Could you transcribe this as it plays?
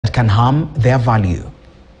that can harm their value.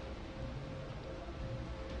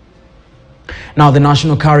 Now, the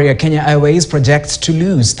national carrier Kenya Airways projects to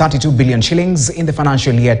lose 32 billion shillings in the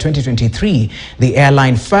financial year 2023. The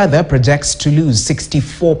airline further projects to lose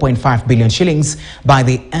 64.5 billion shillings by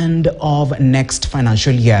the end of next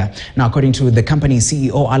financial year. Now, according to the company's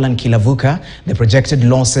CEO, Alan Kilavuka, the projected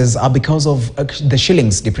losses are because of the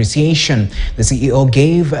shilling's depreciation. The CEO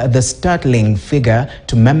gave the startling figure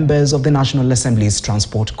to members of the National Assembly's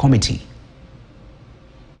Transport Committee.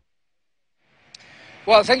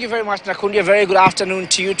 Well, thank you very much, Nakundi. A very good afternoon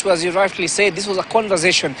to you too. As you rightly said, this was a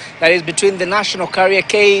conversation that is between the national carrier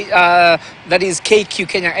that is KQ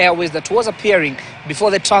Kenya Airways, that was appearing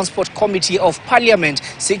before the Transport Committee of Parliament,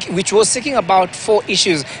 which was seeking about 4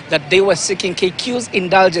 issues that they were seeking KQ's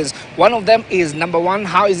indulgence. One of them is, number one,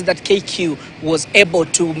 how is it that KQ was able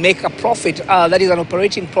to make a profit, that is an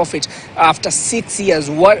operating profit, after 6 years?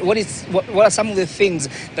 What are some of the things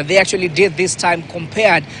that they actually did this time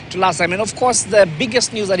compared to last time? And of course, the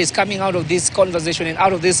biggest news that is coming out of this conversation and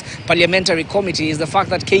out of this parliamentary committee is the fact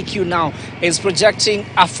that KQ now is projecting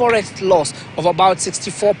a forex loss of about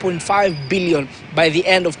 64.5 billion by the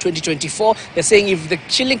end of 2024. They're saying if the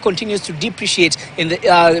shilling continues to depreciate in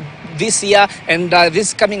the this year, and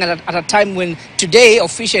this coming at a time when today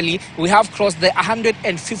officially we have crossed the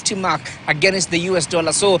 150 mark against the US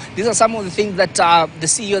dollar. So these are some of the things that the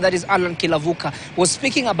CEO, that is Alan Kilavuka, was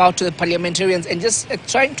speaking about to the parliamentarians, and just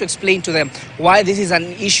trying to explain to them why this is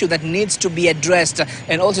an issue that needs to be addressed,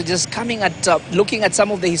 and also just coming at looking at some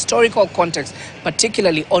of the historical context,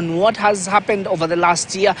 particularly on what has happened over the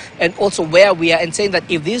last year and also where we are, and saying that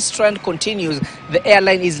if this trend continues, the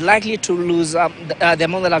airline is likely to lose the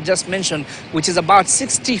amount that I've just mentioned, which is about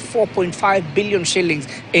 64.5 billion shillings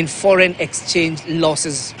in foreign exchange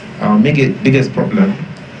losses. Our biggest problem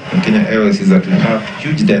in Kenya Airways is that we have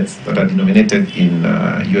huge debts that are denominated in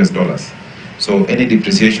US dollars. So any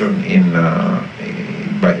depreciation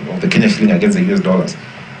of the Kenya shilling against the US dollars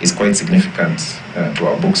is quite significant to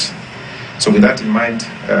our books. So with that in mind,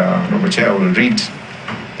 Honorable Chair, I will read: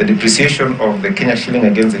 the depreciation of the Kenya shilling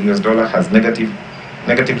against the US dollar has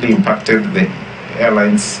negatively impacted the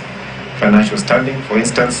airline's financial standing. For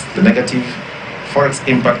instance, the negative forex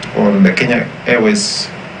impact on the Kenya Airways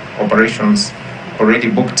operations already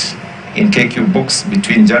booked in KQ books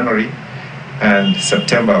between January and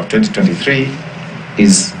September of 2023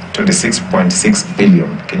 is 26.6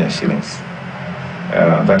 billion Kenya shillings.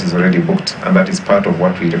 That is already booked, and that is part of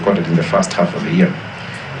what we recorded in the first half of the year.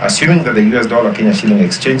 Assuming that the US dollar Kenya shilling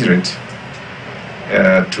exchange rate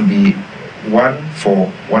to be 1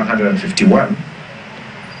 for 151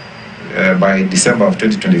 by December of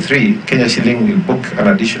 2023, Kenya shilling will book an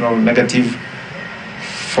additional negative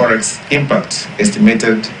forex impact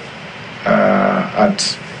estimated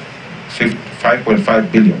at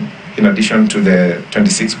 5.5 billion in addition to the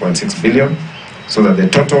 26.6 billion, so that the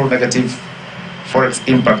total negative forex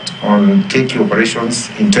impact on KQ operations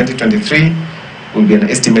in 2023 will be an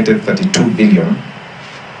estimated 32 billion.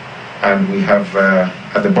 And we have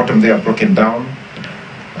at the bottom there broken down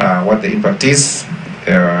what the impact is.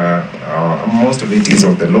 Most of it is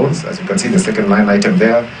of the loans. As you can see, the second line item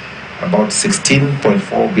there, about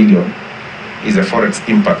 16.4 billion is a forex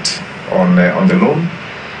impact on the loan,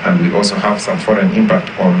 and we also have some foreign impact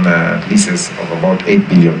on leases of about 8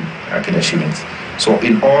 billion Kenya shillings. So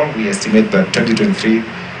in all, we estimate that 2023,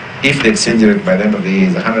 if the exchange rate by the end of the year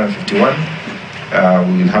is 151,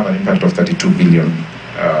 we will have an impact of 32 billion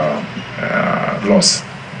loss,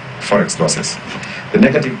 forex losses. The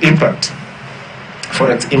negative impact,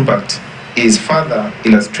 forex impact, is further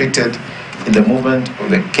illustrated in the movement of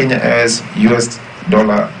the Kenya Airways US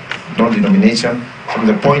dollar loan denomination from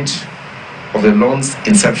the point of the loan's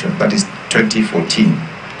inception, that is 2014,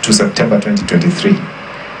 to September 2023.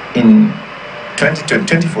 In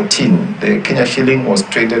 2014, the Kenya shilling was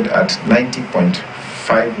traded at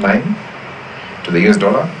 90.59 to the US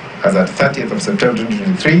dollar. As at 30th of September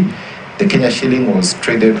 2023, the Kenya shilling was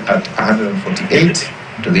traded at 148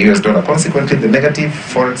 to the US dollar. Consequently, the negative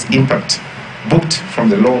forex impact booked from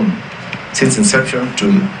the loan since inception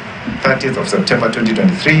to 30th of September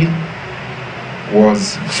 2023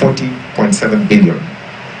 was 40.7 billion.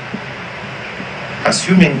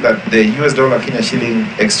 Assuming that the US dollar Kenya shilling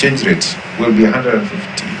exchange rate will be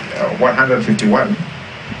 151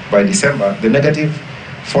 by December, the negative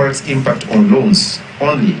forex impact on loans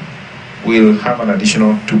only will have an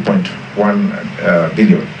additional 2.1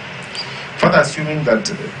 billion. Further, assuming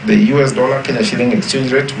that the US dollar Kenya shilling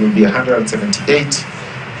exchange rate will be 178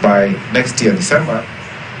 by next year December,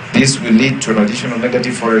 this will lead to an additional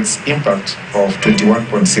negative forex impact of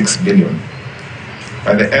 21.6 billion.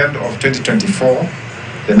 By the end of 2024,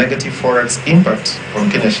 the negative forex impact on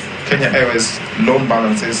Kenya Airways loan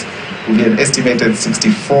balances will be an estimated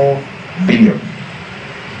 64 billion.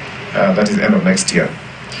 That is end of next year.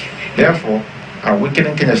 Therefore,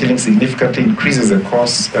 weakening Kenya shilling significantly increases the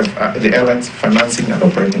cost of the airline's financing and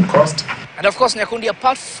operating cost. And of course, Nyakundi,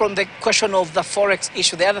 apart from the question of the forex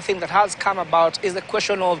issue, the other thing that has come about is the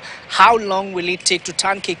question of how long will it take to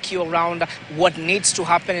turn KQ around, what needs to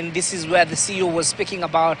happen. And this is where the CEO was speaking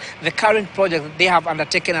about the current project that they have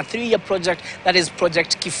undertaken, a 3-year project that is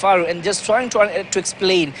Project Kifaru, and just trying to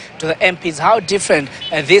explain to the MPs how different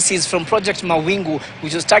this is from Project Mawingu,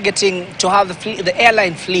 which was targeting to have the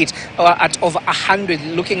airline fleet at over 100,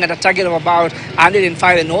 looking at a target of about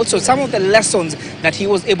 105, and also some of the lessons that he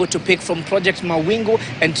was able to pick from Project Mawingu,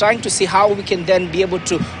 and trying to see how we can then be able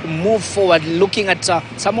to move forward, looking at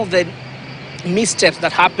some of the missteps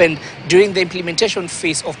that happened during the implementation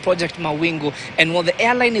phase of Project Mawingu, and what the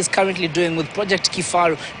airline is currently doing with Project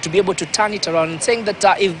Kifaru to be able to turn it around, and saying that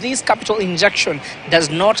if this capital injection does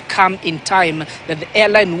not come in time, that the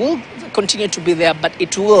airline will continue to be there, but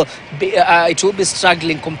it will be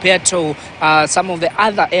struggling compared to some of the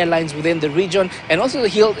other airlines within the region. And also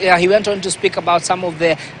he went on to speak about some of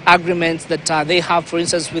the agreements that they have, for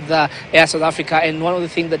instance, with Air South Africa. And one of the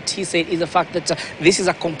things that he said is the fact that this is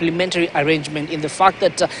a complementary arrangement, in the fact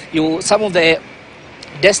that some of the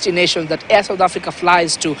destinations that Air South Africa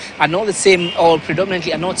flies to are not the same, or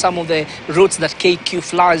predominantly are not some of the routes that KQ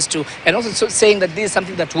flies to, and also saying that this is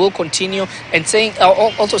something that will continue, and saying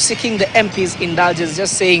also seeking the MP's indulgence,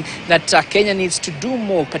 just saying that Kenya needs to do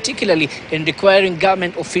more, particularly in requiring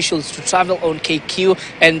government officials to travel on KQ.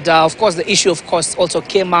 And of course the issue of cost also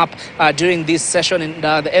came up during this session, and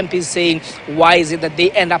the MPs saying why is it that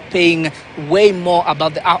they end up paying way more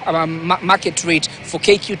about the market rate for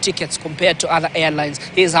KQ tickets compared to other airlines.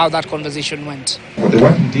 Here's how that conversation went.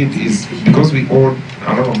 What we did is, because we owed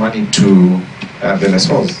a lot of money to the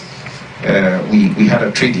lessors, we had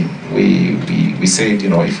a trading. We said,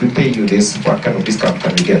 if we pay you this, what kind of discount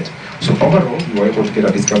can we get? So overall, we were able to get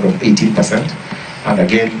a discount of 18%. And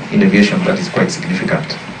again, in aviation, that is quite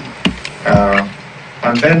significant.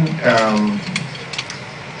 And then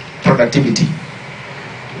productivity,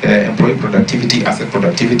 employee productivity, asset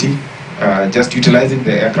productivity, just utilizing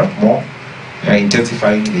the aircraft more,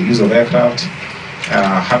 intensifying the use of aircraft,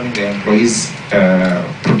 having the employees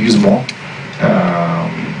produce more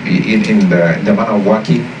in the manner of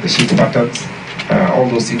working, the shift patterns, all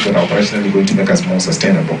those things that are operationally going to make us more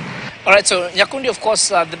sustainable. All right, so Nyakundi, of course,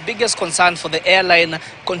 the biggest concern for the airline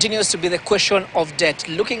continues to be the question of debt.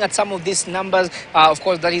 Looking at some of these numbers, of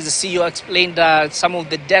course, that is the CEO explained some of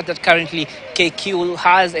the debt that currently KQ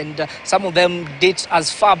has, and some of them date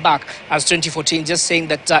as far back as 2014, just saying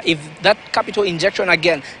that if that capital injection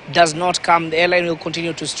again does not come, the airline will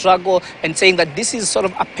continue to struggle, and saying that this is sort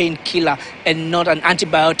of a painkiller and not an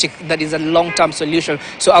antibiotic that is a long-term solution.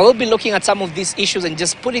 So I will be looking at some of these issues and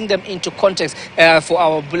just putting them into context for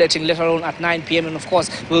our bulletin later on at 9 p.m. And of course,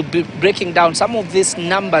 we'll be breaking down some of these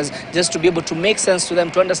numbers just to be able to make sense to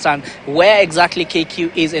them, to understand where exactly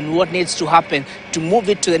KQ is and what needs to happen to move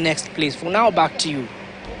it to the next place. For now, back to you.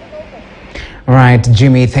 All right,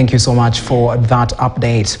 Jimmy, thank you so much for that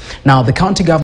update. Now, the county government